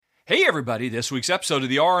Hey everybody, this week's episode of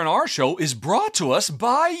the R&R Show is brought to us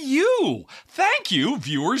by you. Thank you,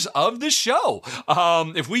 viewers of the show.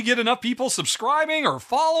 If we get enough people subscribing or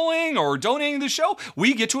following or donating to the show,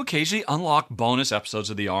 we get to occasionally unlock bonus episodes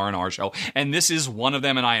of the R&R Show. And this is one of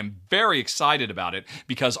them, and I am very excited about it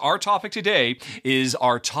because our topic today is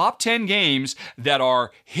our top 10 games that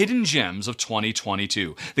are hidden gems of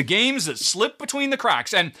 2022. The games that slip between the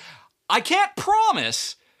cracks. And I can't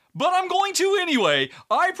promise, but I'm going to anyway.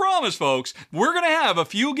 I promise, folks, we're going to have a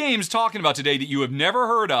few games talking about today that you have never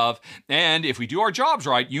heard of, and if we do our jobs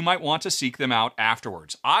right, you might want to seek them out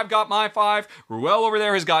afterwards. I've got my 5, Ruel over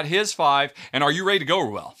there has got his 5, and are you ready to go,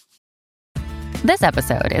 Ruel? This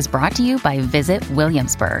episode is brought to you by Visit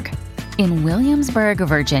Williamsburg. In Williamsburg,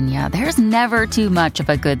 Virginia, there's never too much of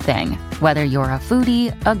a good thing. Whether you're a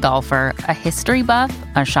foodie, a golfer, a history buff,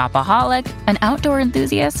 a shopaholic, an outdoor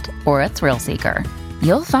enthusiast, or a thrill seeker,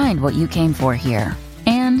 you'll find what you came for here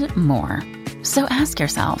and more. So ask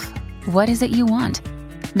yourself, what is it you want?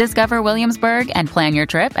 Discover Williamsburg and plan your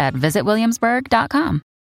trip at visitwilliamsburg.com.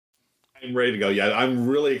 I'm ready to go. Yeah, I'm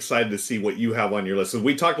really excited to see what you have on your list. So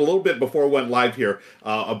we talked a little bit before we went live here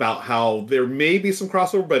about how there may be some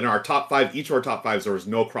crossover, but in our top 5, each of our top 5s, there was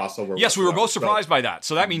no crossover. Yes, we were both surprised by that.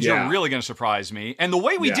 So that means you're really going to surprise me. And the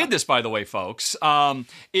way we did this, by the way, folks,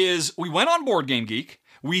 is we went on Board Game Geek.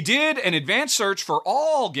 We did an advanced search for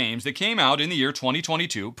all games that came out in the year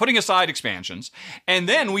 2022, putting aside expansions, and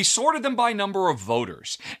then we sorted them by number of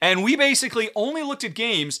voters. And we basically only looked at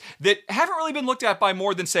games that haven't really been looked at by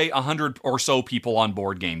more than, say, 100 or so people on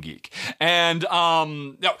Board Game Geek. And,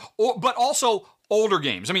 but also older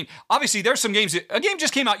games. I mean, obviously, there's some games a game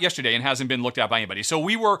just came out yesterday and hasn't been looked at by anybody. So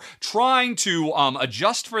we were trying to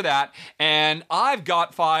adjust for that. And I've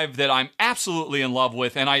got 5 that I'm absolutely in love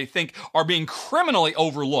with and I think are being criminally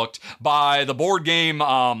overlooked by the board game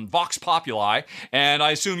Vox Populi. And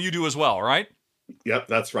I assume you do as well, right? Yep,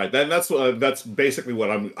 that's right. That's basically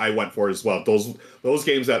what I went for as well. Those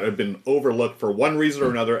games that have been overlooked for one reason or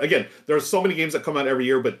another. Again, there's so many games that come out every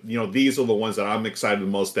year, but these are the ones that I'm excited the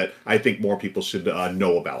most that I think more people should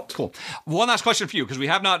know about. Cool. One last question for you because we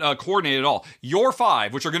have not coordinated at all. Your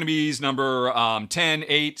 5, which are going to be these number 10,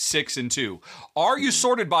 8, 6, and 2. Are you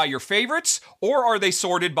sorted by your favorites or are they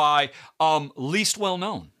sorted by least well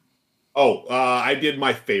known? I did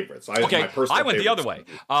my favorites. My I went the other way.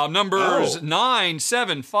 Numbers 9,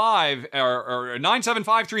 7, 5, or 9, 7,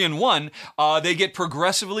 5, 3, and 1, they get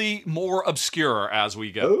progressively more obscure as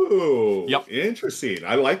we go. Oh, yep. Interesting.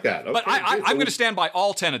 I like that. Okay, but I'm going to stand by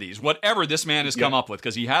all 10 of these, whatever this man has come up with,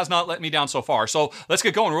 because he has not let me down so far. So let's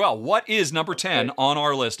get going. Ruel, what is number 10 on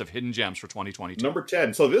our list of hidden gems for 2022? Number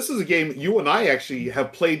 10. So this is a game you and I actually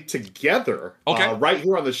have played together right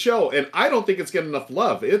here on the show, and I don't think it's getting enough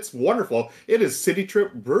love. It's wonderful. It is City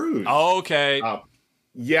Trip Bruges. Okay.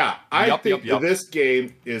 I think this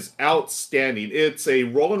game is outstanding. It's a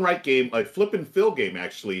roll and write game, a flip and fill game,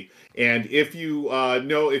 actually. And if you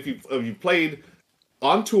if you played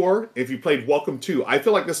On Tour, if you played Welcome To, I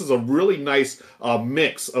feel like this is a really nice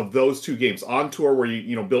mix of those two games. On Tour, where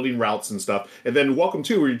you building routes and stuff, and then Welcome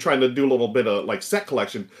To, where you're trying to do a little bit of like set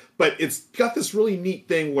collection. But it's got this really neat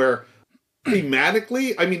thing where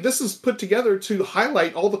thematically, I mean, this is put together to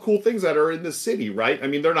highlight all the cool things that are in the city, right? I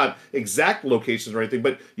mean, they're not exact locations or anything,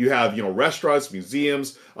 but you have, restaurants,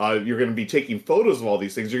 museums. You're going to be taking photos of all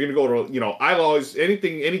these things. You're going to go to, I always, any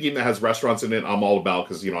game that has restaurants in it, I'm all about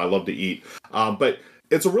because, I love to eat. But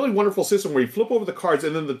it's a really wonderful system where you flip over the cards,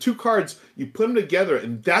 and then the 2 cards, you put them together,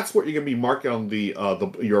 and that's what you're going to be marking on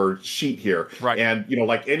your sheet here. Right. And,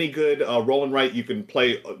 like any good roll and write, you can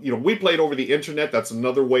play, we played over the internet. That's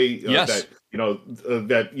another way that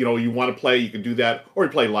you want to play. You can do that, or you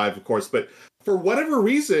play live, of course. But for whatever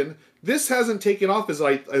reason, this hasn't taken off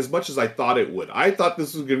as much as I thought it would. I thought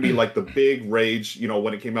this was going to be like the big rage,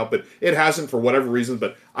 when it came out, but it hasn't for whatever reason.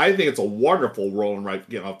 But I think it's a wonderful roll and write,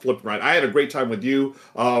 flip and write. I had a great time with you,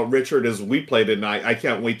 Richard, as we played it, and I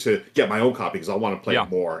can't wait to get my own copy because I want to play it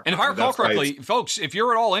more. And if I recall correctly, folks, if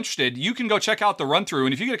you're at all interested, you can go check out the run through,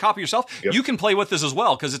 and if you get a copy yourself, you can play with this as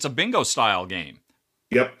well because it's a bingo style game.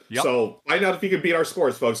 Yep. So find out if you can beat our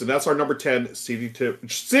scores, folks, and that's our number 10 City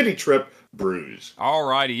Trip Bruges. All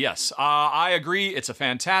righty, yes. I agree. It's a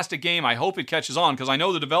fantastic game. I hope it catches on because I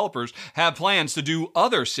know the developers have plans to do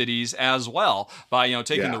other cities as well by,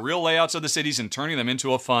 taking the real layouts of the cities and turning them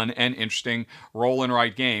into a fun and interesting roll and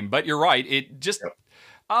write game. But you're right. It just...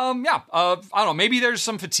 I don't know. Maybe there's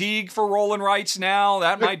some fatigue for roll and writes now.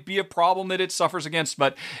 That might be a problem that it suffers against,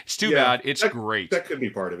 but it's too bad. It's great. That could be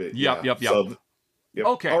part of it. Yep. So,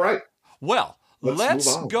 okay. All right. Well,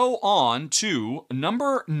 let's go on to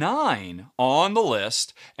number 9 on the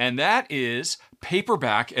list, and that is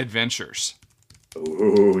Paperback Adventures.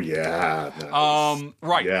 Oh, yeah. Nice.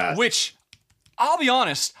 Right. Yeah. Which, I'll be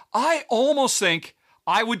honest, I almost think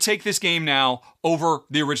I would take this game now over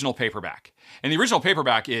the original paperback. And the original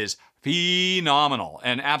paperback is phenomenal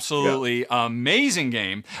and absolutely amazing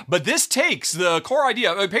game. But this takes the core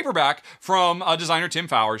idea. A paperback from designer Tim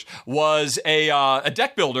Fowers was a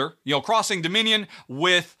deck builder, crossing Dominion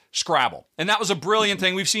with Scrabble. And that was a brilliant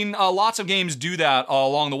thing. We've seen lots of games do that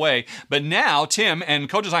along the way. But now Tim and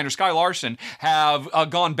co-designer Sky Larson have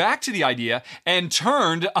gone back to the idea and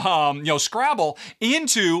turned Scrabble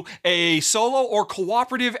into a solo or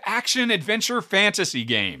cooperative action adventure fantasy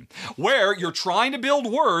game where you're trying to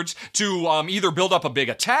build words to either build up a big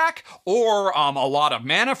attack or a lot of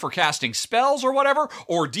mana for casting spells or whatever,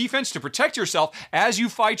 or defense to protect yourself as you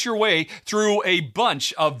fight your way through a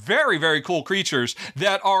bunch of very, very cool creatures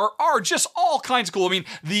that are just all kinds of cool. I mean,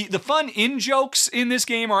 the fun in-jokes in this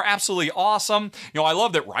game are absolutely awesome. I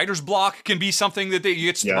love that writer's block can be something that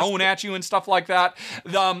gets thrown at you and stuff like that.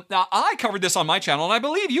 Now, I covered this on my channel, and I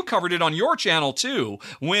believe you covered it on your channel too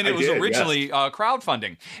when it was originally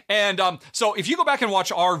crowdfunding. And so if you go back and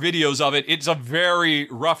watch our videos of it, it's a very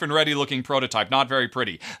rough and ready looking prototype, not very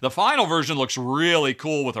pretty. The final version looks really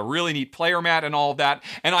cool with a really neat player mat and all of that.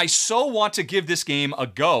 And I so want to give this game a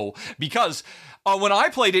go because when I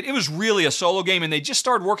played it, it was really a solo game, and they just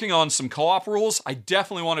started working on some co-op rules. I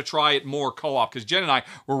definitely want to try it more co-op, because Jen and I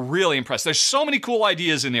were really impressed. There's so many cool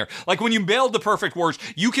ideas in there. Like when you build the perfect words,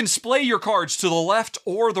 you can splay your cards to the left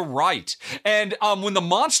or the right. And when the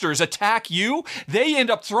monsters attack you, they end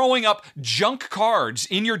up throwing up junk cards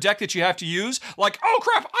in your deck that you have to use. Like, oh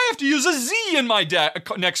crap, I have to use a Z in my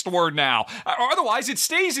next word now. Otherwise, it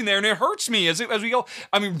stays in there, and it hurts me as we go.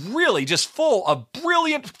 I mean, really just full of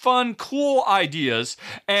brilliant, fun, cool ideas.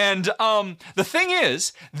 And the thing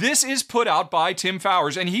is, this is put out by Tim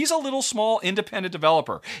Fowers, and he's a little small independent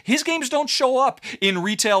developer. His games don't show up in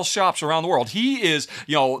retail shops around the world. He is,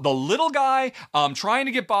 the little guy trying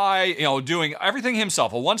to get by, doing everything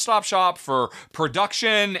himself, a one-stop shop for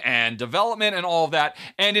production and development and all of that,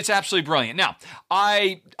 and it's absolutely brilliant. Now,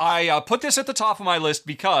 I put this at the top of my list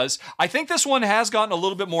because I think this one has gotten a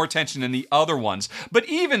little bit more attention than the other ones, but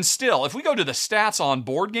even still, if we go to the stats on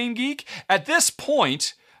Board Game Geek, at this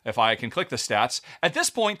point, if I can click the stats, at this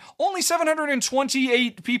point, only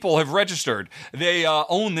 728 people have registered. They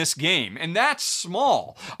own this game, and that's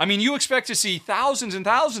small. I mean, you expect to see thousands and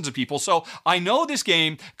thousands of people, so I know this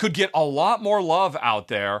game could get a lot more love out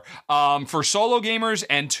there for solo gamers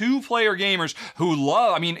and two-player gamers who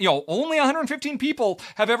love, only 115 people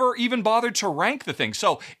have ever even bothered to rank the thing,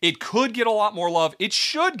 so it could get a lot more love. It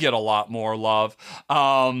should get a lot more love,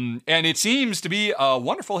 and it seems to be a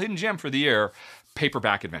wonderful hidden gem for the year.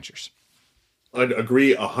 Paperback Adventures. I'd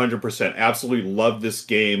agree 100%. Absolutely love this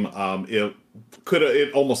game.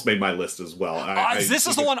 It almost made my list as well. This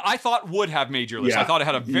is the one I thought would have made your list. I thought it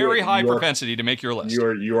had a very high propensity to make your list.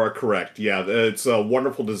 You are correct. Yeah, it's a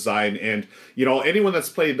wonderful design, and anyone that's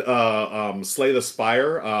played Slay the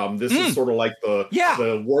Spire, this is sort of like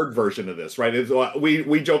the word version of this, right?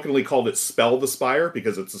 We jokingly called it Spell the Spire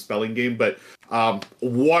because it's a spelling game, but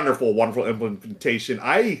wonderful implementation.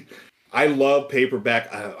 I love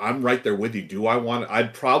paperback. I'm right there with you. Do I want it?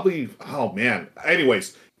 I'd probably, oh man.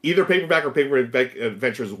 Anyways, either paperback or paperback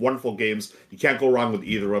adventures, wonderful games. You can't go wrong with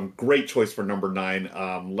either of them. Great choice for number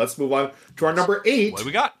 9. Let's move on to our number 8. What do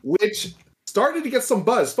we got? Which started to get some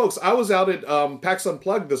buzz. Folks, I was out at PAX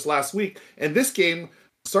Unplugged this last week, and this game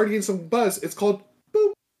started getting some buzz. It's called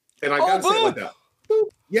Boop. And I gotta say it like that. Boop.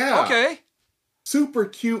 Yeah. Okay. Super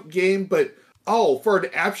cute game, but for an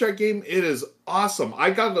abstract game, it is awesome.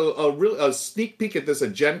 I got a sneak peek at this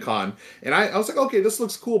at Gen Con, and I was like, okay, this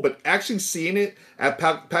looks cool, but actually seeing it at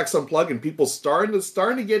PAX Unplugged and people starting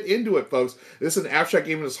to get into it, folks, this is an abstract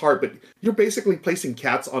game in its heart, but you're basically placing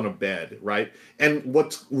cats on a bed, right? And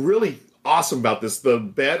what's really awesome about this, the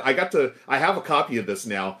bed, I have a copy of this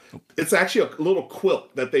now. It's actually a little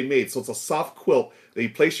quilt that they made, so it's a soft quilt that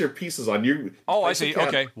you place your pieces on. I see.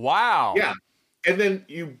 Okay. Wow. Yeah. And then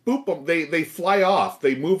you boop them, they fly off.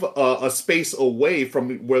 They move a space away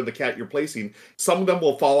from where the cat you're placing. Some of them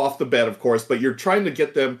will fall off the bed, of course, but you're trying to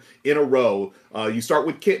get them in a row. You start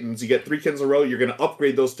with kittens. You get 3 kittens in a row. You're going to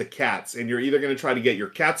upgrade those to cats. And you're either going to try to get your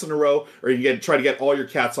cats in a row, or you're going to try to get all your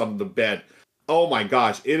cats on the bed. Oh my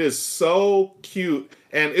gosh, it is so cute.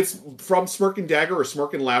 And it's from Smirk and Dagger or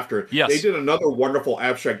Smirk and Laughter. Yes. They did another wonderful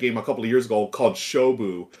abstract game a couple of years ago called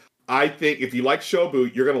Shobu. I think if you like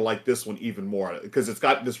Shobu, you're going to like this one even more because it's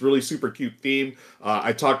got this really super cute theme.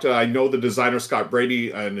 I know the designer Scott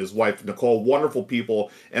Brady and his wife Nicole, wonderful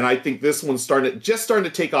people, and I think this one's starting to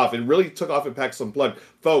take off. It really took off at PAX Unplugged.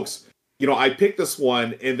 Folks, I picked this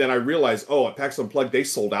one, and then I realized, at PAX Unplugged, they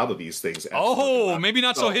sold out of these things. Maybe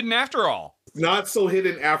not so hidden after all. Not so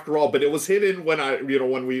hidden after all, but it was hidden when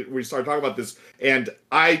when we started talking about this, and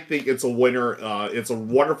I think it's a winner. It's a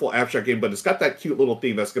wonderful abstract game, but it's got that cute little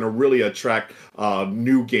theme that's going to really attract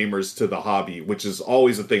new gamers to the hobby, which is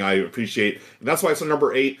always a thing I appreciate, and that's why it's a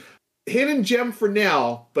number 8. Hidden gem for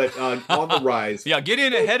now, but on the rise. Yeah, get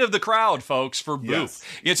in ahead of the crowd, folks, for Boop. Yes.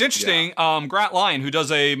 It's interesting. Yeah. Grant Lyon, who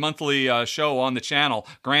does a monthly show on the channel,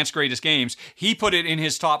 Grant's Greatest Games, he put it in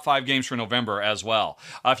his top 5 games for November as well.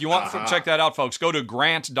 If you want to check that out, folks, go to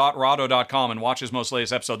grant.rahdo.com and watch his most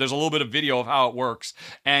latest episode. There's a little bit of video of how it works.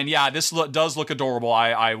 And yeah, this does look adorable.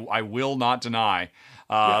 I will not deny.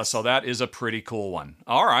 Yes. So that is a pretty cool one.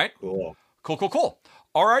 All right. Cool.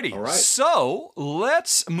 Alrighty, all right. So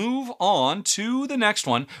let's move on to the next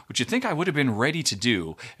one, which you'd think I would have been ready to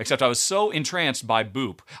do, except I was so entranced by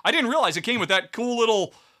Boop. I didn't realize it came with that cool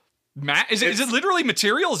little mat. Is it literally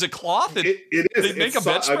material? Is it cloth? It is. They make a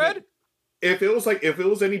bedspread? If it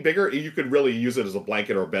was any bigger, you could really use it as a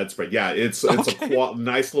blanket or a bedspread. Yeah, it's a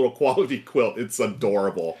nice little quality quilt. It's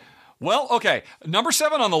adorable. Well, okay, number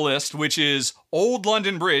 7 on the list, which is Old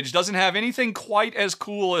London Bridge, doesn't have anything quite as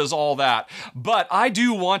cool as all that, but I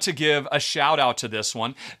do want to give a shout out to this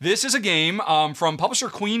one. This is a game from publisher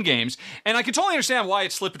Queen Games, and I can totally understand why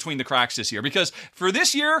it slipped between the cracks this year, because for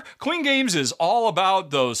this year, Queen Games is all about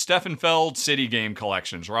those Stefan Feld city game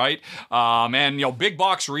collections, right? And, big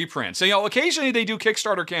box reprints. And, occasionally they do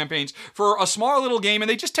Kickstarter campaigns for a small little game, and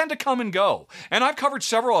they just tend to come and go. And I've covered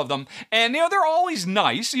several of them, and, they're always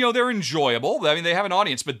nice, they're enjoyable. I mean, they have an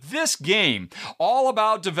audience, but this game, all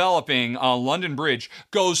about developing London Bridge,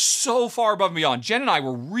 goes so far above and beyond. Jen and I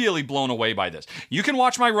were really blown away by this. You can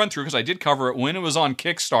watch my run through, because I did cover it when it was on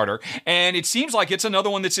Kickstarter, and it seems like it's another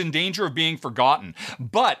one that's in danger of being forgotten.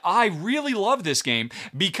 But I really love this game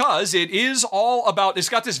because it is all about, it's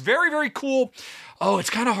got this very, very cool,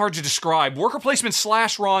 it's kind of hard to describe, worker placement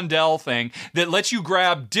 / rondel thing that lets you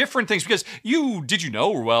grab different things, because did you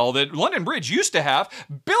know that London Bridge used to have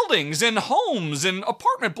buildings and homes and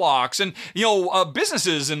apartment blocks and,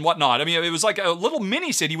 businesses and whatnot. I mean, it was like a little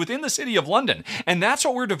mini city within the city of London, and that's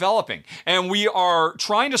what we're developing. And we are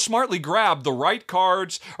trying to smartly grab the right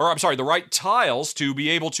the right tiles to be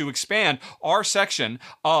able to expand our section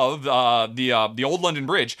of the Old London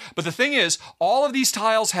Bridge. But the thing is, all of these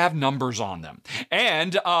tiles have numbers on them.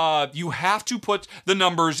 And you have to put the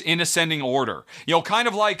numbers in ascending order. Kind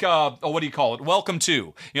of like, what do you call it? Welcome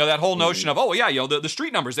to. That whole notion of, the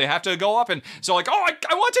street numbers, they have to go up. And so I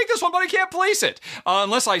want to take this one, but I can't place it.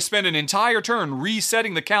 Unless I spend an entire turn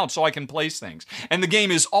resetting the count so I can place things. And the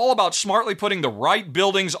game is all about smartly putting the right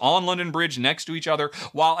buildings on London Bridge next to each other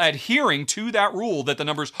while adhering to that rule that the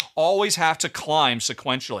numbers always have to climb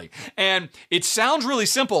sequentially. And it sounds really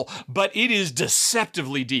simple, but it is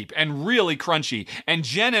deceptively deep and really crunchy. And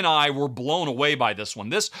Jen and I were blown away by this one.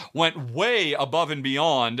 This went way above and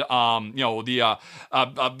beyond,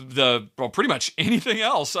 pretty much anything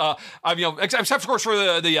else. Except of course for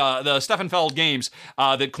the Stefan Feld games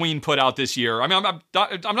that Queen put out this year. I mean,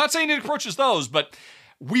 I'm not saying it approaches those, but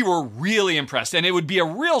we were really impressed, and it would be a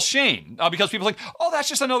real shame because people think, that's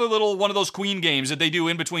just another little one of those Queen games that they do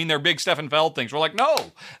in between their big Stefan Feld things. We're like, no,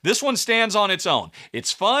 this one stands on its own.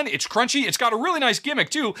 It's fun, it's crunchy, it's got a really nice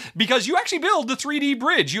gimmick too, because you actually build the 3D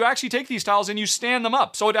bridge. You actually take these tiles and you stand them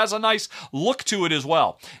up, so it has a nice look to it as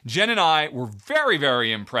well. Jen and I were very,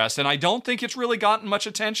 very impressed, and I don't think it's really gotten much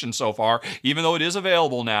attention so far, even though it is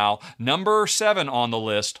available now. Number 7 on the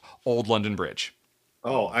list, Old London Bridge.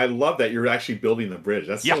 Oh, I love that you're actually building the bridge.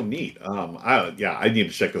 That's so neat. I need to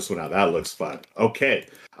check this one out. That looks fun. Okay,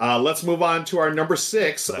 let's move on to our number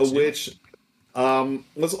 6, which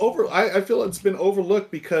was I feel it's been overlooked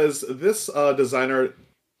because this designer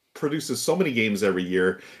produces so many games every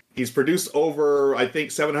year. He's produced over, I think,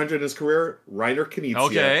 700 in his career. Rainer Knizia.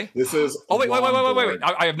 Okay. This is. Oh wait!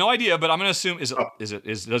 I have no idea, but I'm going to assume does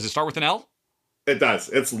it start with an L? It does.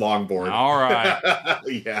 It's Longboard. All right.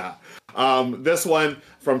 Yeah. This one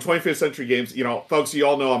from 25th Century Games, folks, you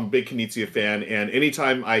all know I'm a big Knizia fan, and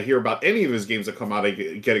anytime I hear about any of his games that come out, I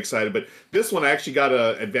get excited. But this one I actually got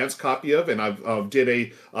an advanced copy of, and I did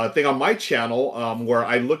a thing on my channel where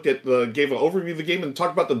I looked at gave an overview of the game and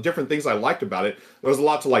talked about the different things I liked about it. There was a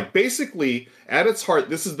lot to like. Basically, at its heart,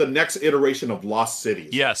 this is the next iteration of Lost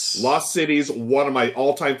Cities. Yes. Lost Cities, one of my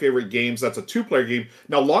all-time favorite games. That's a 2-player game.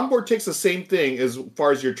 Now, Longboard takes the same thing as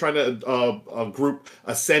far as you're trying to group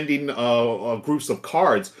ascending groups of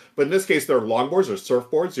cards. But in this case, they're longboards or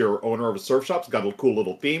surfboards. You're owner of a surf shop. It's got a cool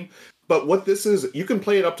little theme. But what this is, you can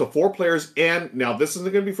play it up to 4 players, and now this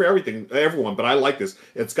isn't going to be for everyone, but I like this.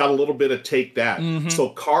 It's got a little bit of take that. Mm-hmm. So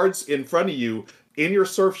cards in front of you in your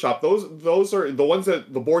surf shop, those are the ones the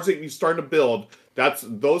boards that you're starting to build.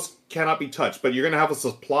 Those cannot be touched, but you're going to have a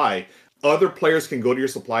supply. Other players can go to your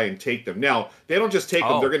supply and take them. Now, they don't just take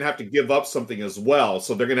them, they're going to have to give up something as well.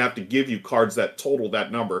 So they're going to have to give you cards that total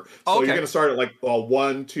that number. So you're going to start at like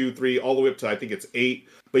 1, 2, 3, all the way up to I think it's 8.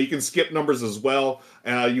 But you can skip numbers as well.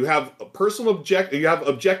 You have you have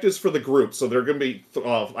objectives for the group. So there are going to be,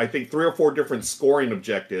 I think, 3 or 4 different scoring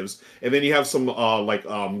objectives. And then you have some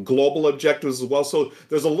global objectives as well. So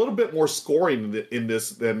there's a little bit more scoring in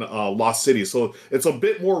this than Lost City. So it's a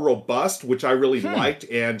bit more robust, which I really liked.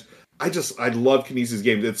 And I love Knizia's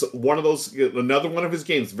games. It's another one of his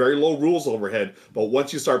games, very low rules overhead, but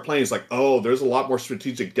once you start playing, it's like, oh, there's a lot more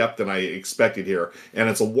strategic depth than I expected here. And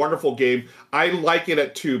it's a wonderful game. I like it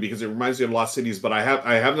at 2 because it reminds me of Lost Cities, but I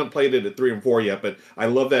haven't played it at 3 and 4 yet, but I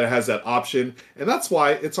love that it has that option. And that's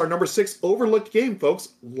why it's our number 6 overlooked game,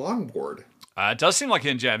 folks, Longboard. It does seem like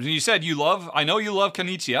hidden gems. And you said I know you love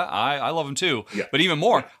Knizia. I love him too. Yeah. But even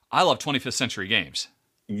more, I love 25th century games.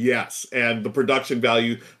 Yes, and the production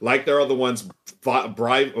value, like their other ones,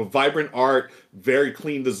 vibrant art, very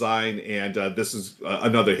clean design, and this is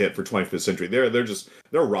another hit for 25th Century.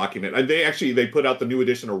 They're rocking it. And they put out the new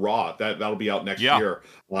edition of Raw that'll be out next year.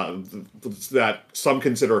 That some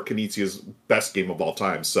consider Knizia's best game of all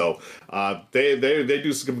time. So they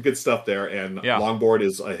do some good stuff there, and Longboard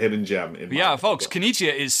is a hidden gem. Folks,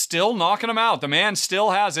 Knizia is still knocking them out. The man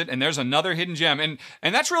still has it, and there's another hidden gem, and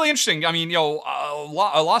that's really interesting. I mean,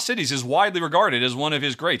 Lost Cities is widely regarded as one of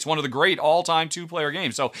his greats, one of the great all-time 2-player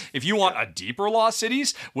games. So if you want a deeper Lost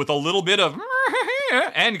Cities with a little bit of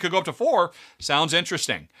and you could go up to 4, sounds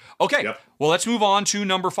interesting. Okay, well, let's move on to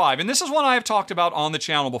number 5. And this is one I have talked about on the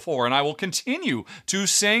channel before, and I will continue to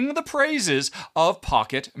sing the praises of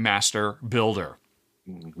Pocket Master Builder,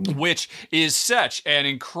 which is such an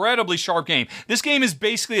incredibly sharp game. This game is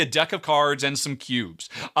basically a deck of cards and some cubes.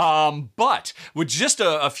 But with just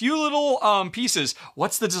a few little pieces,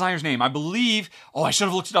 what's the designer's name? I believe, I should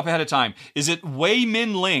have looked it up ahead of time. Is it Wei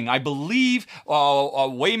Min Ling? I believe,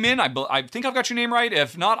 Wei Min, I think I've got your name right.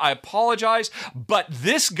 If not, I apologize. But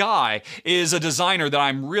this guy is a designer that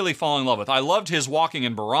I'm really falling in love with. I loved his walking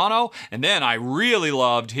in Burano, and then I really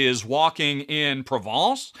loved his walking in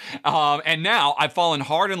Provence. And now I've fallen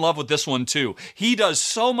hard in love with this one too. He does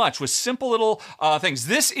so much with simple little things.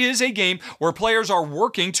 This is a game where players are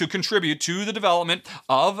working to contribute to the development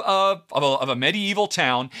of a medieval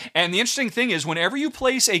town. And the interesting thing is, whenever you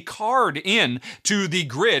place a card in to the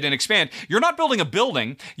grid and expand, you're not building a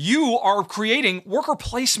building. You are creating worker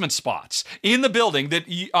placement spots in the building that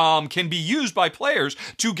can be used by players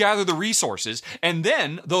to gather the resources. And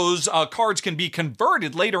then those cards can be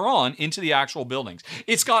converted later on into the actual buildings.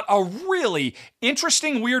 It's got a really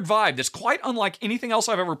interesting, weird vibe that's quite unlike anything else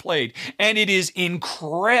I've ever played, and it is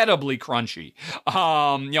incredibly crunchy.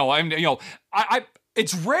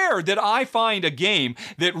 It's rare that I find a game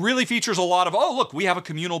that really features a lot of, look, we have a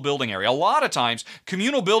communal building area. A lot of times,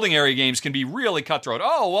 communal building area games can be really cutthroat.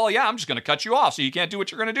 I'm just going to cut you off so you can't do what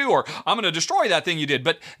you're going to do, or I'm going to destroy that thing you did.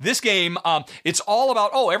 But this game, it's all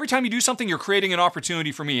about, every time you do something, you're creating an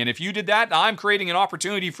opportunity for me. And if you did that, I'm creating an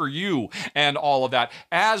opportunity for you, and all of that,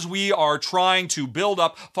 as we are trying to build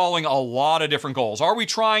up following a lot of different goals. Are we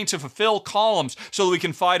trying to fulfill columns so that we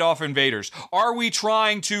can fight off invaders? Are we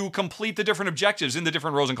trying to complete the different objectives in the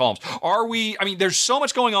different rows and columns? There's so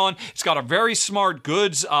much going on. It's got a very smart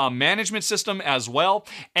goods management system as well.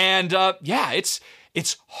 And it's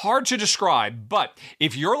hard to describe, but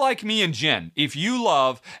if you're like me and Jen, if you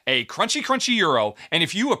love a crunchy Euro, and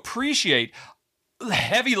if you appreciate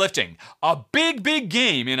heavy lifting, a big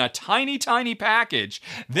game in a tiny package,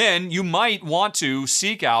 then you might want to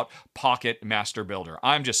seek out Pocket Master Builder.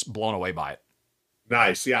 I'm just blown away by it.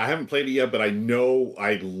 Nice. Yeah, I haven't played it yet, but I know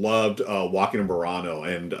I loved Walking in Burano,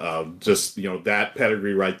 and that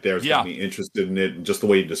pedigree right there has got me interested in it, and just the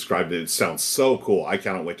way you described it sounds so cool. I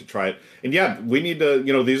cannot wait to try it. And we need to,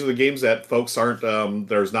 these are the games that folks aren't,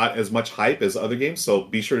 there's not as much hype as other games, so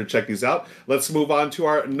be sure to check these out. Let's move on to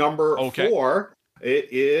our number 4. It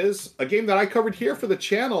is a game that I covered here for the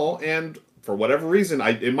channel, and for whatever reason,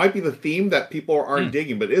 it might be the theme that people aren't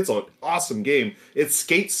digging, but it's an awesome game. It's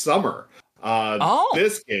Skate Summer.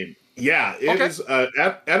 This game, it is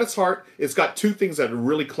at its heart. It's got 2 things that are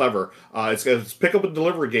really clever. It's got a pick up and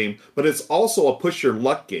deliver game, but it's also a push your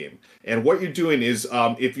luck game. And what you're doing is,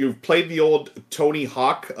 if you've played the old Tony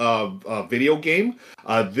Hawk video game,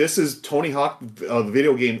 this is Tony Hawk the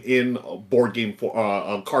video game in board game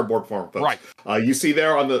cardboard form. Folks. Right. You see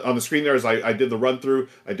there on the screen there is I did the run through.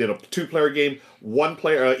 I did a 2-player game. One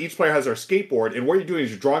player, each player has their skateboard, and what you're doing is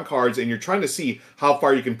you're drawing cards and you're trying to see how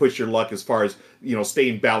far you can push your luck as far as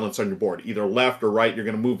staying balanced on your board, either left or right. You're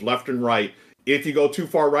going to move left and right. If you go too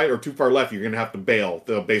far right or too far left, you're going to have to bail.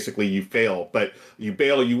 Basically, you fail. But you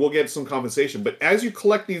bail, you will get some compensation. But as you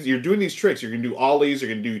collect these, you're doing these tricks. You're going to do ollies.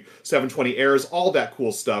 You're going to do 720 airs, all that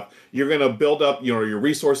cool stuff. You're going to build up, your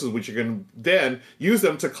resources, which you're going to then use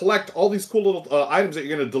them to collect all these cool little items that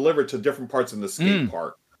you're going to deliver to different parts in the skate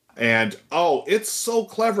park. And it's so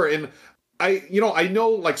clever. And I know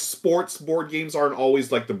like sports board games aren't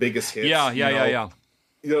always like the biggest hits. Yeah.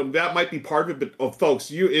 That might be part of it, but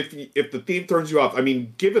folks, if the theme throws you off, I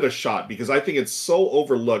mean, give it a shot, because I think it's so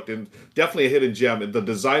overlooked and definitely a hidden gem. The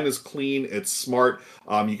design is clean, it's smart.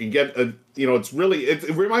 You can get it's really it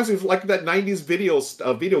reminds me of like that 90s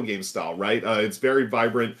video game style, right? It's very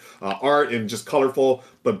vibrant art and just colorful,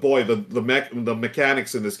 but boy, the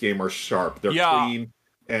mechanics in this game are sharp. They're clean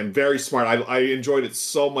and very smart. I enjoyed it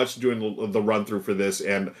so much doing the run through for this,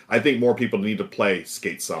 and I think more people need to play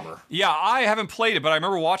Skate Summer. Yeah, I haven't played it, but I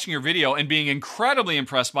remember watching your video and being incredibly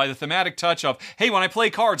impressed by the thematic touch of, hey, when I play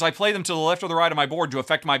cards, I play them to the left or the right of my board to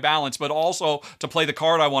affect my balance, but also to play the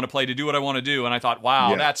card I want to play, to do what I want to do. And I thought,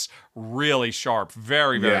 wow, that's really sharp.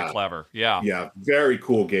 Very, very clever. Yeah. Yeah, very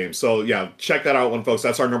cool game. So, check that out, folks.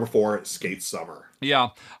 That's our number 4, Skate Summer. Yeah.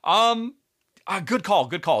 Good call.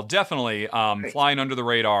 Definitely flying under the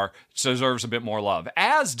radar, deserves a bit more love.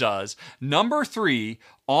 As does number 3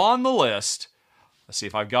 on the list. Let's see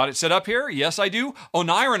if I've got it set up here. Yes, I do.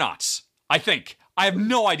 Oneironauts, I think. I have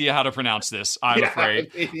no idea how to pronounce this, I'm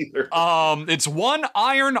afraid. Me either. It's One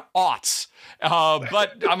Iron Aughts.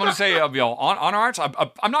 But I'm going to say, on arts,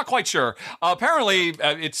 I'm not quite sure. Apparently,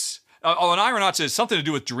 it's... Oneironauts is something to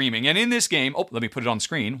do with dreaming. And in this game, let me put it on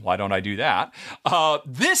screen. Why don't I do that?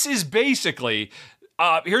 This is basically,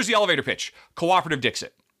 here's the elevator pitch. Cooperative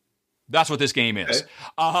Dixit. That's what this game is.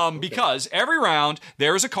 Because every round,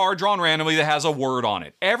 there is a card drawn randomly that has a word on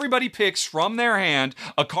it. Everybody picks from their hand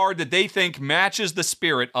a card that they think matches the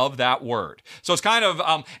spirit of that word. So it's kind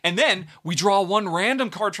of, and then we draw one random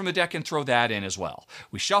card from the deck and throw that in as well.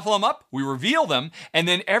 We shuffle them up, we reveal them, and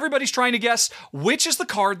then everybody's trying to guess which is the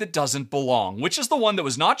card that doesn't belong, which is the one that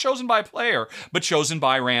was not chosen by a player, but chosen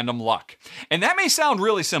by random luck. And that may sound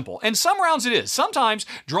really simple, and some rounds it is. Sometimes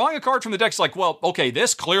drawing a card from the deck is like, well, okay,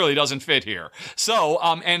 this clearly doesn't fit here. So,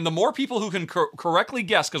 and the more people who can correctly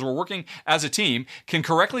guess, because we're working as a team, can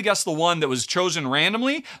correctly guess the one that was chosen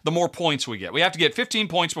randomly, the more points we get. We have to get 15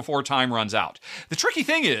 points before time runs out. The tricky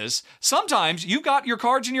thing is, sometimes you've got your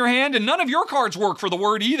cards in your hand and none of your cards work for the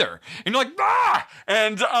word either. And you're like, ah!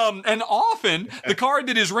 And often the card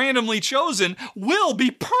that is randomly chosen will be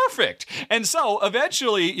perfect. And so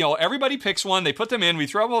eventually, everybody picks one, they put them in, we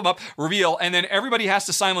throw them up, reveal, and then everybody has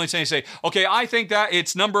to simultaneously say, okay, I think that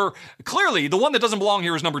it's clearly, the one that doesn't belong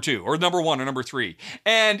here is number 2 or number 1 or number 3.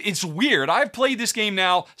 And it's weird. I've played this game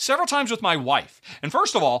now several times with my wife. And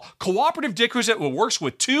first of all, Cooperative Dixit works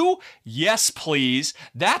with 2. Yes, please.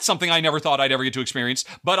 That's something I never thought I'd ever get to experience,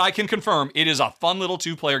 but I can confirm it is a fun little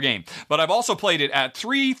 2-player game. But I've also played it at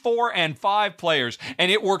 3, 4, and 5 players, and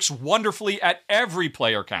it works wonderfully at every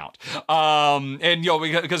player count. And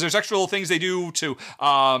because there's extra little things they do to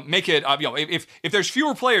make it, if there's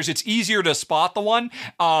fewer players, it's easier to spot the one.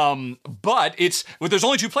 But if there's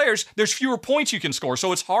only 2 players, there's fewer points you can score,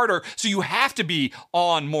 so it's harder, so you have to be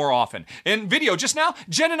on more often. In video just now,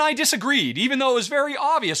 Jen and I disagreed, even though it was very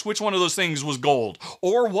obvious which one of those things was gold.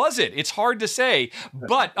 Or was it? It's hard to say.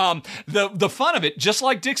 But the fun of it, just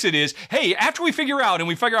like Dixit, is, hey, after we figure out,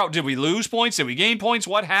 did we lose points? Did we gain points?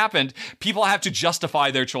 What happened? People have to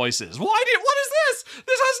justify their choices. What is this?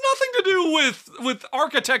 This has nothing to do with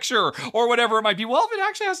architecture or whatever it might be. Well, if it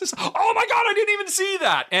actually has this, oh my God, I didn't even see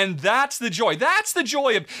that. And that's the joy. That's the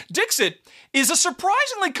joy of Dixit. Is a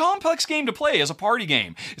surprisingly complex game to play as a party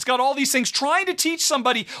game. It's got all these things trying to teach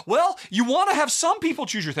somebody, well, you want to have some people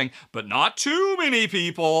choose your thing, but not too many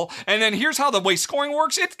people. And then here's how the way scoring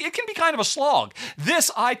works. It can be kind of a slog.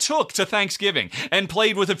 This I took to Thanksgiving and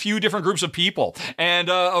played with a few different groups of people. And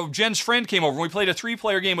Jen's friend came over and we played a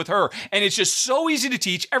 3-player game with her. And it's just so easy to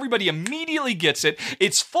teach. Everybody immediately gets it.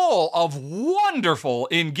 It's full of wonderful,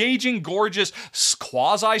 engaging, gorgeous,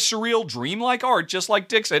 quasi quasi surreal, dreamlike art, just like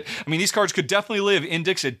Dixit. I mean, these cards could definitely live in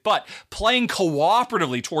Dixit, but playing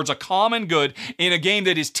cooperatively towards a common good in a game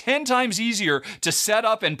that is 10 times easier to set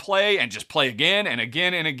up and play and just play again and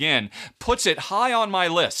again and again puts it high on my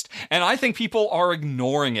list. And I think people are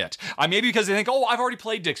ignoring it. Maybe because they think, oh, I've already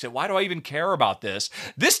played Dixit. Why do I even care about this?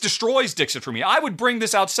 This destroys Dixit for me. I would bring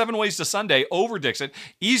this out 7 Ways to Sunday over Dixit.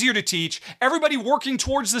 Easier to teach, everybody working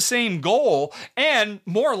towards the same goal, and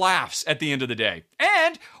more laughs at the end of the day.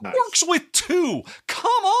 And works with 2.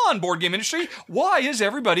 Come on, board game industry. Why is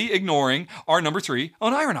everybody ignoring our number 3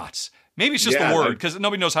 on Ironauts? Maybe it's just the word, because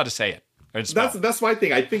nobody knows how to say it. That's my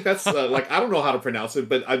thing. I think that's I don't know how to pronounce it,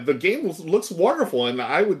 but the game looks wonderful, and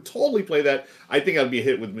I would totally play that. I think I'd be a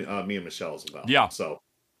hit with me and Michelle as well. Yeah. So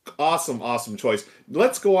awesome choice.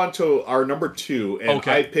 Let's go on to our number 2, and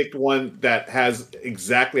I picked one that has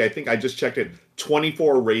exactly. I think I just checked it.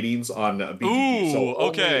 24 ratings on BGG. So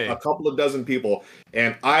only a couple of dozen people,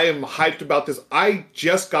 and I am hyped about this. I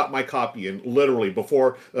just got my copy in literally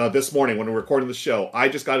before this morning when we were recording the show. I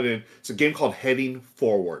just got it in. It's a game called Heading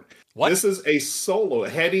Forward. What? This is a solo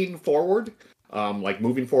heading forward, like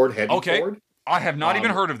moving forward, heading forward. I have not even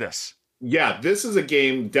heard of this. Yeah, this is a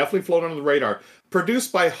game definitely floating under the radar.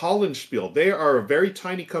 Produced by Hollandspiele. They are a very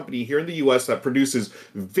tiny company here in the U.S. that produces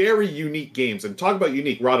very unique games. And talk about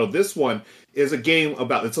unique, Rahdo, this one is a game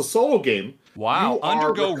it's a solo game. Wow,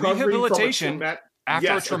 undergo rehabilitation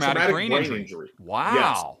after a traumatic brain injury. Wow.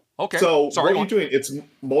 Yes. Okay. So what you're doing, it's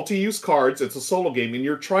multi-use cards. It's a solo game, and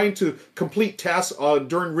you're trying to complete tasks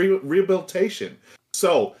during rehabilitation.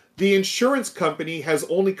 So the insurance company has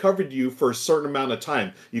only covered you for a certain amount of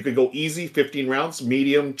time. You could go easy, 15 rounds,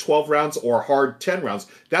 medium, 12 rounds, or hard, 10 rounds.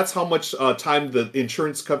 That's how much time your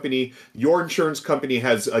insurance company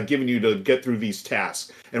has given you to get through these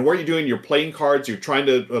tasks. And what you're doing, you're playing cards, you're trying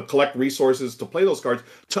to collect resources to play those cards,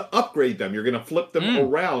 to upgrade them. You're going to flip them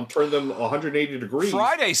around, turn them 180 degrees.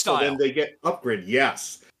 Friday style. So then they get upgraded,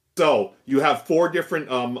 yes. So you have 4 different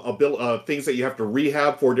things that you have to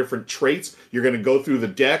rehab, 4 different traits. You're going to go through the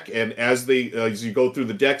deck, and as you go through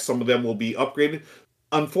the deck, some of them will be upgraded.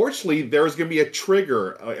 Unfortunately, there's going to be a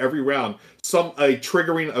trigger every round, a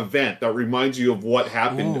triggering event that reminds you of what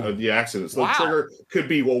happened in the accident. So the trigger could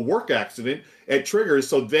be a work accident. It triggers,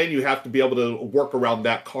 so then you have to be able to work around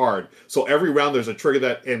that card. So every round there's a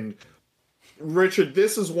trigger and Richard,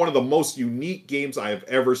 this is one of the most unique games I have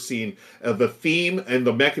ever seen. The theme and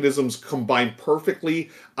the mechanisms combine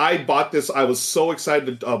perfectly. I bought this. I was so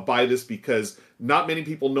excited to buy this because not many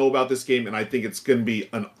people know about this game, and I think it's going to be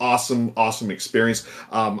an awesome experience.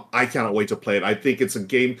 I cannot wait to play it. I think it's a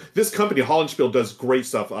game. This company, Hollandspiele, does great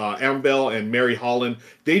stuff. Amabel and Mary Holland,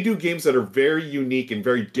 they do games that are very unique and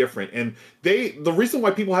very different. And the reason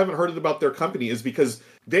why people haven't heard about their company is because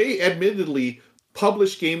they admittedly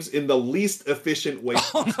publish games in the least efficient way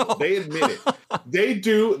possible. No. They admit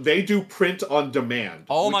it. They do print on demand.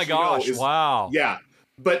 Oh my gosh! Wow. Yeah,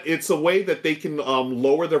 but it's a way that they can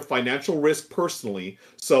lower their financial risk personally.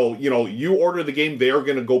 So you order the game, they are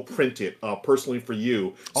going to go print it personally for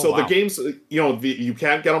you. So the games, you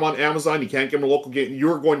can't get them on Amazon. You can't get them a local game.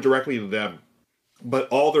 You're going directly to them. But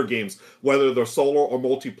all their games, whether they're solo or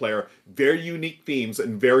multiplayer, very unique themes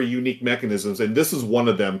and very unique mechanisms. And this is one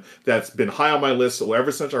of them that's been high on my list. So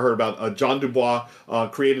ever since I heard about John Dubois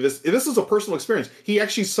created this. This is a personal experience. He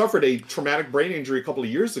actually suffered a traumatic brain injury a couple of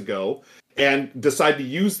years ago and decided to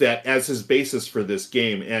use that as his basis for this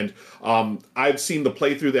game. And I've seen the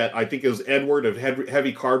playthrough that I think it was Edward of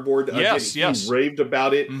Heavy Cardboard. Yes. He raved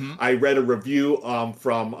about it. Mm-hmm. I read a review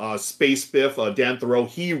from Space Biff, Dan Thoreau.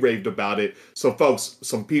 He raved about it. So, folks,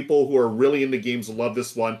 some people who are really into games love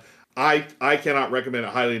this one. I cannot recommend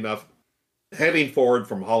it highly enough. Heading Forward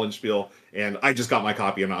from Hollandspiele, and I just got my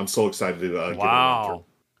copy, and I'm so excited to give it a look.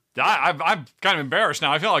 I'm kind of embarrassed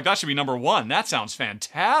now. I feel like that should be number 1. That sounds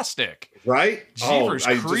fantastic. Right? Jeepers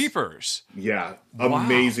creepers.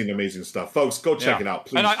 Amazing stuff. Folks, go check it out,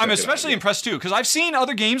 please. And I'm especially impressed, too, because I've seen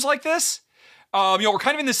other games like this. We're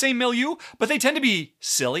kind of in the same milieu, but they tend to be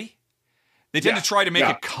silly. They tend to try to make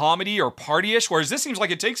it comedy or party-ish, whereas this seems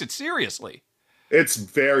like it takes it seriously. It's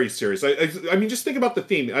very serious. I mean, just think about the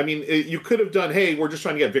theme. I mean, you could have done, hey, we're just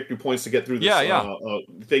trying to get victory points to get through this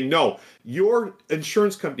thing. No, your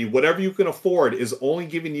insurance company, whatever you can afford, is only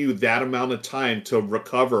giving you that amount of time to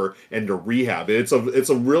recover and to rehab. It's a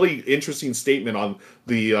really interesting statement on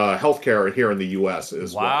the healthcare here in the U.S.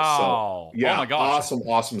 as well. So, oh my gosh.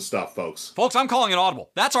 Awesome stuff, folks. Folks, I'm calling it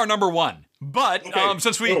audible. That's our number 1. But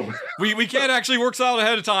since we can't actually work this out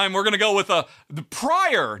ahead of time, we're going to go with the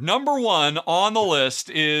prior number one on the list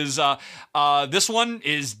is this one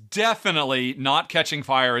is definitely not catching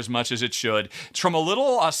fire as much as it should. It's from a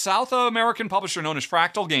little South American publisher known as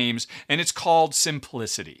Fractal Games, and it's called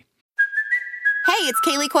Simplicity. Hey, it's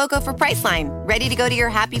Kaylee Cuoco for Priceline. Ready to go to your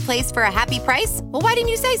happy place for a happy price? Well, why didn't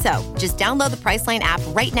you say so? Just download the Priceline app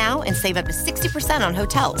right now and save up to 60% on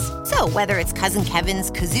hotels. So whether it's Cousin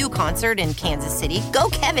Kevin's Kazoo Concert in Kansas City, go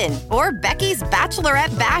Kevin, or Becky's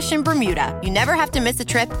Bachelorette Bash in Bermuda, you never have to miss a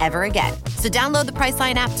trip ever again. So download the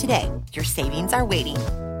Priceline app today. Your savings are waiting.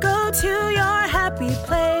 Go to your happy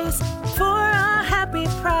place for a happy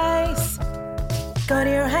price. Go to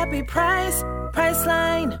your happy price,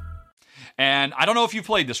 Priceline. And I don't know if you've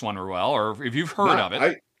played this one, Ruel, or if you've heard of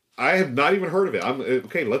it. I have not even heard of it.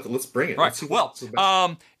 Okay. Let's bring it. Right.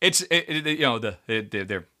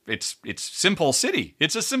 It's Simple City.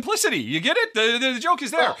 It's a simplicity. You get it? The joke is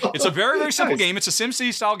there. It's a very, very simple game. It's a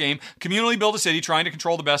SimCity style game. Communally build a city, trying to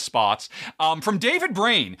control the best spots. From David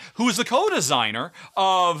Brain, who is the co-designer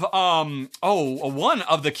of one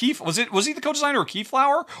of the Key. Was he the co-designer of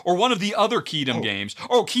Keyflower or one of the other Keydom games?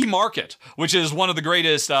 Oh, Key Market, which is one of the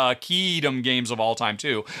greatest Keydom games of all time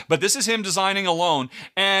too. But this is him designing alone,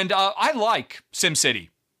 and I like SimCity.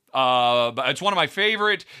 It's one of my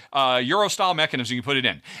favorite Euro-style mechanisms you can put it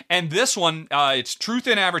in. And this one, it's truth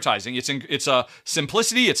in advertising. It's a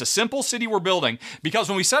simplicity. It's a simple city we're building because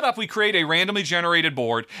when we set up, we create a randomly generated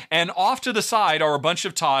board, and off to the side are a bunch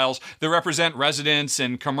of tiles that represent residents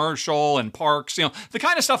and commercial and parks, the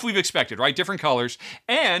kind of stuff we've expected, right? Different colors.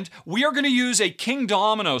 And we are going to use a King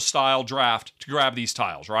Domino style draft to grab these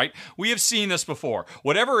tiles, right? We have seen this before.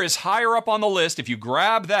 Whatever is higher up on the list, if you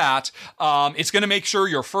grab that, it's going to make sure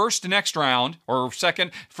you're first next round or second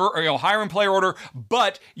for higher in player order,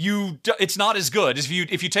 but it's not as good as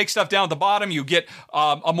if you take stuff down at the bottom. You get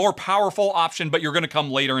a more powerful option, but you're going to come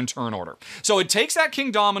later in turn order. So it takes that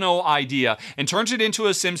King Domino idea and turns it into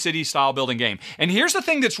a SimCity style building game. And here's the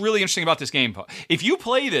thing that's really interesting about this game: if you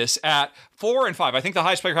play this at 4 and 5, I think the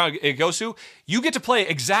highest player count it goes to, you get to play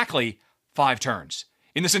exactly 5 turns.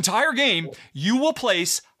 In this entire game, you will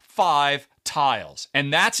place 5 tiles,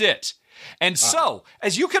 and that's it. And so,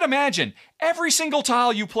 as you can imagine, every single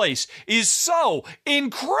tile you place is so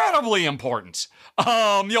incredibly important.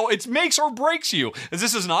 It makes or breaks you. As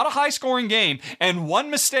this is not a high-scoring game, and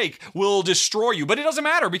one mistake will destroy you. But it doesn't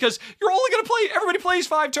matter because you're only going to play. Everybody plays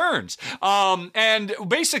 5 turns. And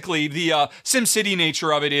basically, the SimCity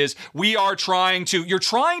nature of it is you're trying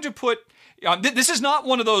to put. This is not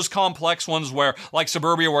one of those complex ones where, like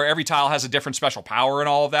Suburbia, where every tile has a different special power and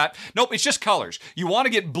all of that. Nope, it's just colors. You want to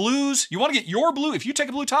get blues. You want to get your blue. If you take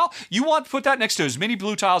a blue tile, you want to put that next to as many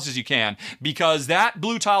blue tiles as you can, because that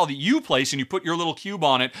blue tile that you place and you put your little cube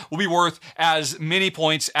on it will be worth as many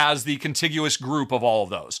points as the contiguous group of all of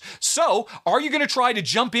those. So, are you going to try to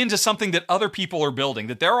jump into something that other people are building,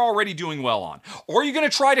 that they're already doing well on? Or are you going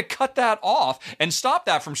to try to cut that off and stop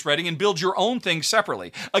that from spreading and build your own thing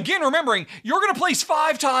separately? Again, remembering, you're going to place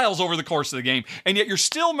 5 tiles over the course of the game, and yet you're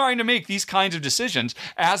still trying to make these kinds of decisions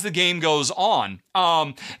as the game goes on.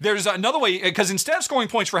 There's another way, because instead of scoring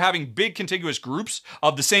points for having big contiguous groups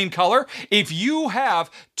of the same color, if you have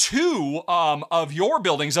 2 of your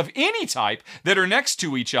buildings of any type that are next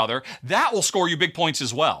to each other, that will score you big points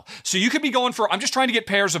as well. So you could be going for, I'm just trying to get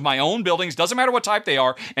pairs of my own buildings, doesn't matter what type they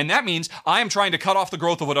are, and that means I am trying to cut off the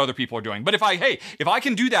growth of what other people are doing. But if I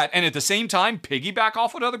can do that and at the same time piggyback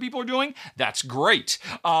off what other people are doing, that's great.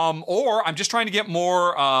 Or I'm just trying to get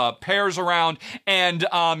more pairs around, and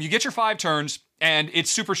you get your 5 turns, and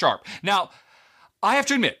it's super sharp. Now, I have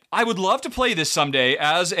to admit, I would love to play this someday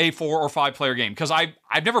as a 4 or 5 player game, because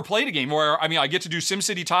I've never played a game where, I get to do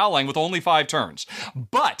SimCity tile laying with only 5 turns.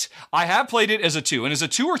 But I have played it as a 2, and as a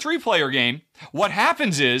 2 or 3 player game, what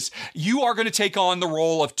happens is you are going to take on the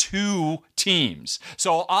role of 2 teams.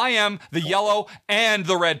 So I am the yellow and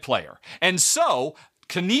the red player. And so,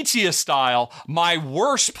 Knizia style, my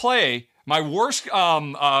worst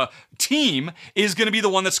team is going to be the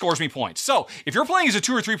one that scores me points. So if you're playing as a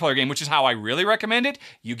 2 or 3 player game, which is how I really recommend it,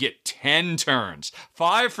 you get 10 turns.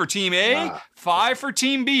 5 for Team A, 5 for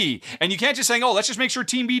Team B. And you can't just say, let's just make sure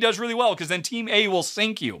Team B does really well, because then Team A will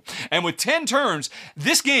sink you. And with 10 turns,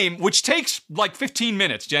 this game, which takes like 15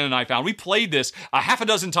 minutes, Jen and I found, we played this a half a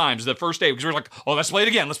dozen times the first day, because we were like, let's play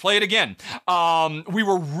it again. We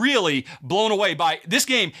were really blown away by, this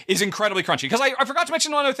game is incredibly crunchy. Because I forgot to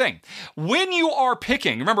mention one other thing. When you are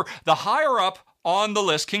picking, remember, the higher up on the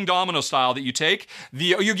list, King Domino style, that you take.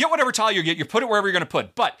 You get whatever tile you get, you put it wherever you're going to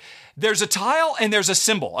put. But there's a tile and there's a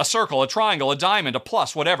symbol, a circle, a triangle, a diamond, a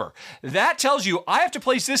plus, whatever. That tells you I have to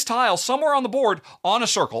place this tile somewhere on the board on a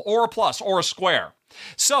circle or a plus or a square.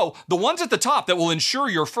 So the ones at the top that will ensure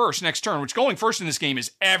your first next turn, which going first in this game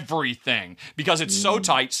is everything because it's so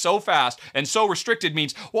tight, so fast, and so restricted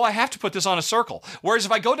means, well, I have to put this on a circle. Whereas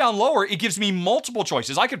if I go down lower, it gives me multiple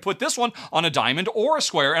choices. I could put this one on a diamond or a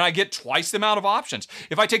square and I get twice the amount of options.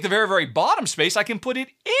 If I take the very, very bottom space, I can put it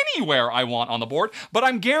anywhere I want on the board, but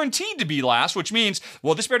I'm guaranteed to be last, which means,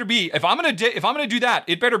 well, this better be, if I'm going to do that,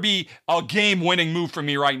 it better be a game-winning move for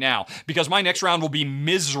me right now because my next round will be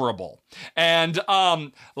miserable. And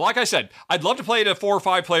like I said, I'd love to play it a 4 or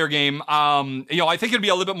 5 player game. I think it'd be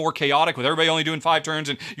a little bit more chaotic with everybody only doing 5 turns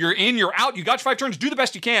and you're in, you're out, you got your 5 turns, do the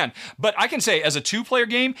best you can. But I can say as a 2 player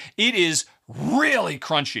game, it is really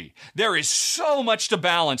crunchy. There is so much to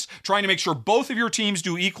balance, trying to make sure both of your teams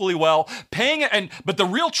do equally well, but the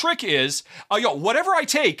real trick is, whatever I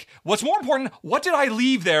take, what's more important, what did I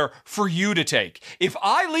leave there for you to take? If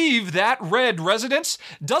I leave that red residence,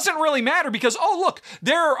 doesn't really matter because, look,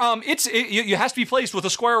 there, it has to be placed with a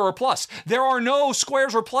square or a plus. There are no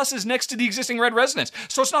squares or pluses next to the existing red residence,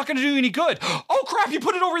 so it's not going to do any good. Oh crap, you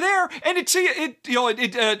put it over there, and it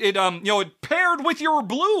paired with your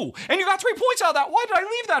blue, and you got 3 points out of that. Why did I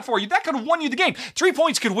leave that for you? That could have won you the game. 3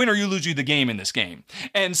 points could win or you lose you the game in this game.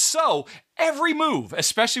 And so every move,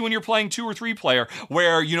 especially when you're playing 2 or 3 player,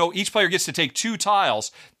 where each player gets to take 2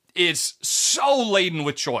 tiles, it's so laden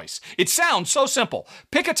with choice. It sounds so simple.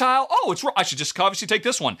 Pick a tile. I should just obviously take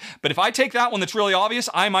this one. But if I take that one that's really obvious,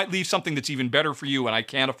 I might leave something that's even better for you, and I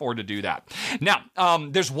can't afford to do that. Now,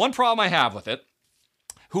 there's one problem I have with it.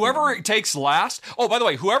 Whoever it takes last, by the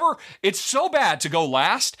way, it's so bad to go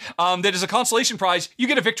last that as a consolation prize, you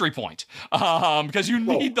get a victory point because you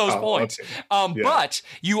need those points. Okay. But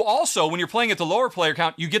you also, when you're playing at the lower player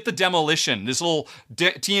count, you get the demolition, this little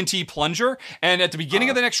TNT plunger. And at the beginning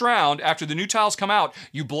of the next round, after the new tiles come out,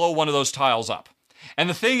 you blow one of those tiles up. And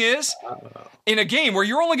the thing is, in a game where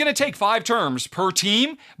you're only going to take 5 turns per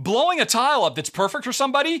team, blowing a tile up that's perfect for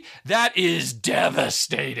somebody, that is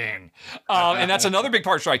devastating. And that's another big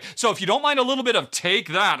part of strike. So if you don't mind a little bit of take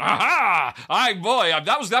that,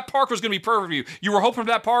 that park was going to be perfect for you. You were hoping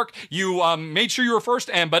for that park. You made sure you were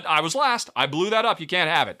first, but I was last. I blew that up. You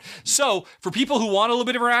can't have it. So for people who want a little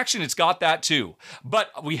bit of interaction, it's got that too.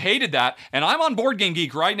 But we hated that. And I'm on Board Game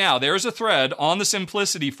Geek right now. There's a thread on the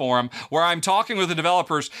Simplicity forum where I'm talking with the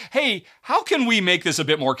developers, hey, how can we make this a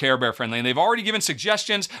bit more Care Bear friendly? And they've already given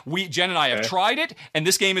suggestions. Jen and I have tried it, and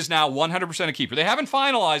this game is now 100% a keeper. They haven't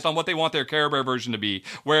finalized on what they want their Care Bear version to be,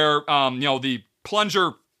 where the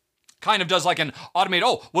plunger kind of does like an automated,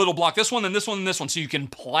 it'll block this one, then this one, then this one, so you can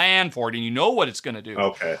plan for it and you know what it's going to do.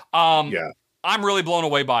 Okay. I'm really blown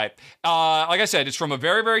away by it. Like I said, it's from a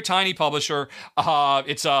very, very tiny publisher.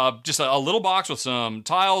 It's just a little box with some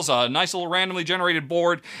tiles, a nice little randomly generated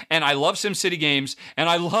board, and I love SimCity games, and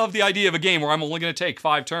I love the idea of a game where I'm only going to take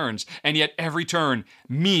 5 turns, and yet every turn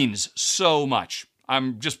means so much.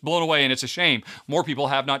 I'm just blown away, and it's a shame more people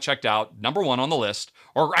have not checked out number 1 on the list,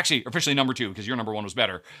 or actually officially number 2, because your number 1 was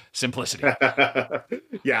better, Simplicity.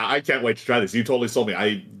 Yeah, I can't wait to try this. You totally sold me.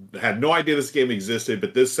 I had no idea this game existed,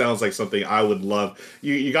 but this sounds like something I would love.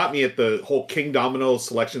 You got me at the whole King Domino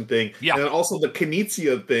selection thing, and also the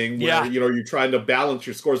Knizia thing, where you're trying to balance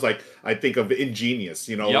your scores. Like I think of Ingenious,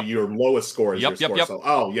 your lowest score is your score.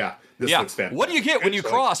 So, this looks fantastic. What do you get when you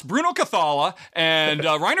cross Bruno Cathala and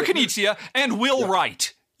Reiner Knizia and Will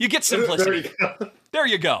Wright? You get Simplicity. There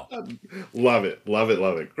you go. Love it.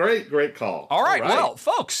 Great call. All right. Well,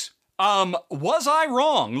 folks, was I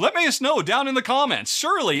wrong? Let us know down in the comments.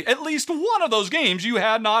 Surely at least one of those games you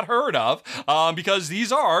had not heard of, because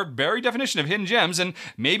these are very definition of hidden gems, and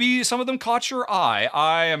maybe some of them caught your eye.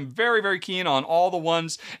 I am very, very keen on all the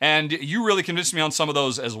ones, and you really convinced me on some of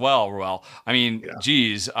those as well, Ruel. I mean,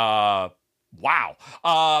 geez, wow.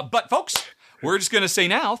 But folks, we're just going to say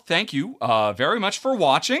now, thank you very much for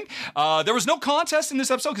watching. There was no contest in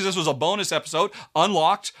this episode because this was a bonus episode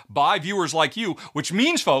unlocked by viewers like you, which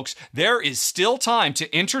means, folks, there is still time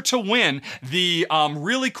to enter to win the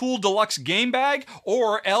really cool deluxe game bag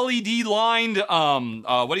or LED-lined,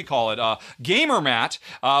 gamer mat.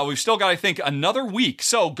 We've still got, I think, another week.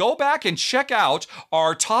 So go back and check out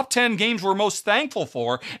our top 10 games we're most thankful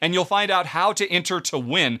for, and you'll find out how to enter to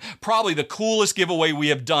win probably the coolest giveaway we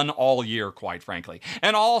have done all year, quite frankly.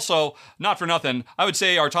 And also, not for nothing, I would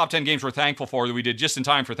say our top 10 games we're thankful for that we did just in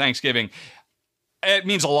time for Thanksgiving. It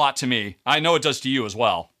means a lot to me. I know it does to you as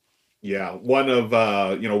well. Yeah, one of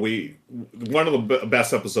the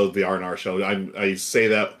best episodes of the R&R show. I say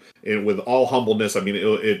that with all humbleness. I mean,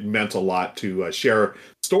 it meant a lot to share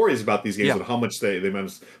stories about these games and how much they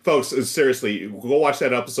meant. Folks, seriously, go watch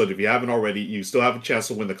that episode if you haven't already. You still have a chance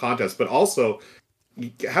to win the contest, but also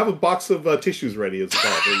have a box of tissues ready as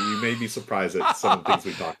well. You may be surprised at some of the things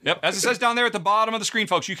we talked about. Yep, as it says down there at the bottom of the screen,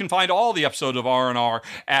 folks, you can find all the episodes of R&R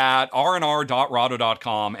at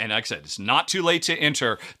rnr.rahdo.com. And like I said, it's not too late to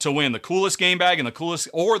enter to win the coolest game bag and the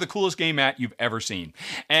coolest game mat you've ever seen.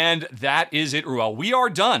 And that is it, Ruel. We are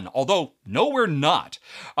done, although no, we're not.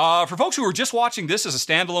 For folks who are just watching this as a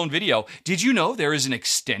standalone video, did you know there is an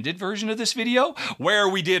extended version of this video where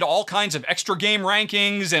we did all kinds of extra game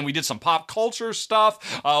rankings and we did some pop culture stuff?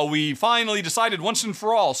 We finally decided once and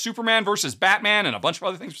for all Superman versus Batman and a bunch of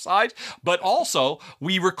other things besides, but also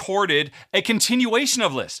we recorded a continuation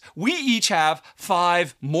of lists. We each have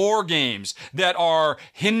 5 more games that are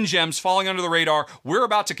hidden gems falling under the radar. We're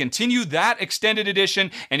about to continue that extended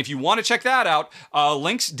edition, and if you want to check that out,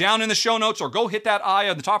 links down in the show notes, or go hit that eye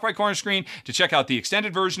on the top right corner screen to check out the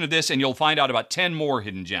extended version of this, and you'll find out about 10 more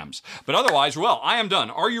hidden gems. But otherwise, Ruel, I am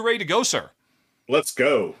done. Are you ready to go, sir? Let's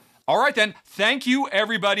go. All right, then. Thank you,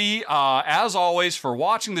 everybody, as always, for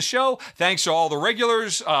watching the show. Thanks to all the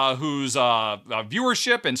regulars whose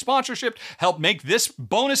viewership and sponsorship helped make this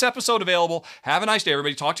bonus episode available. Have a nice day,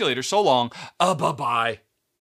 everybody. Talk to you later. So long. Bye-bye.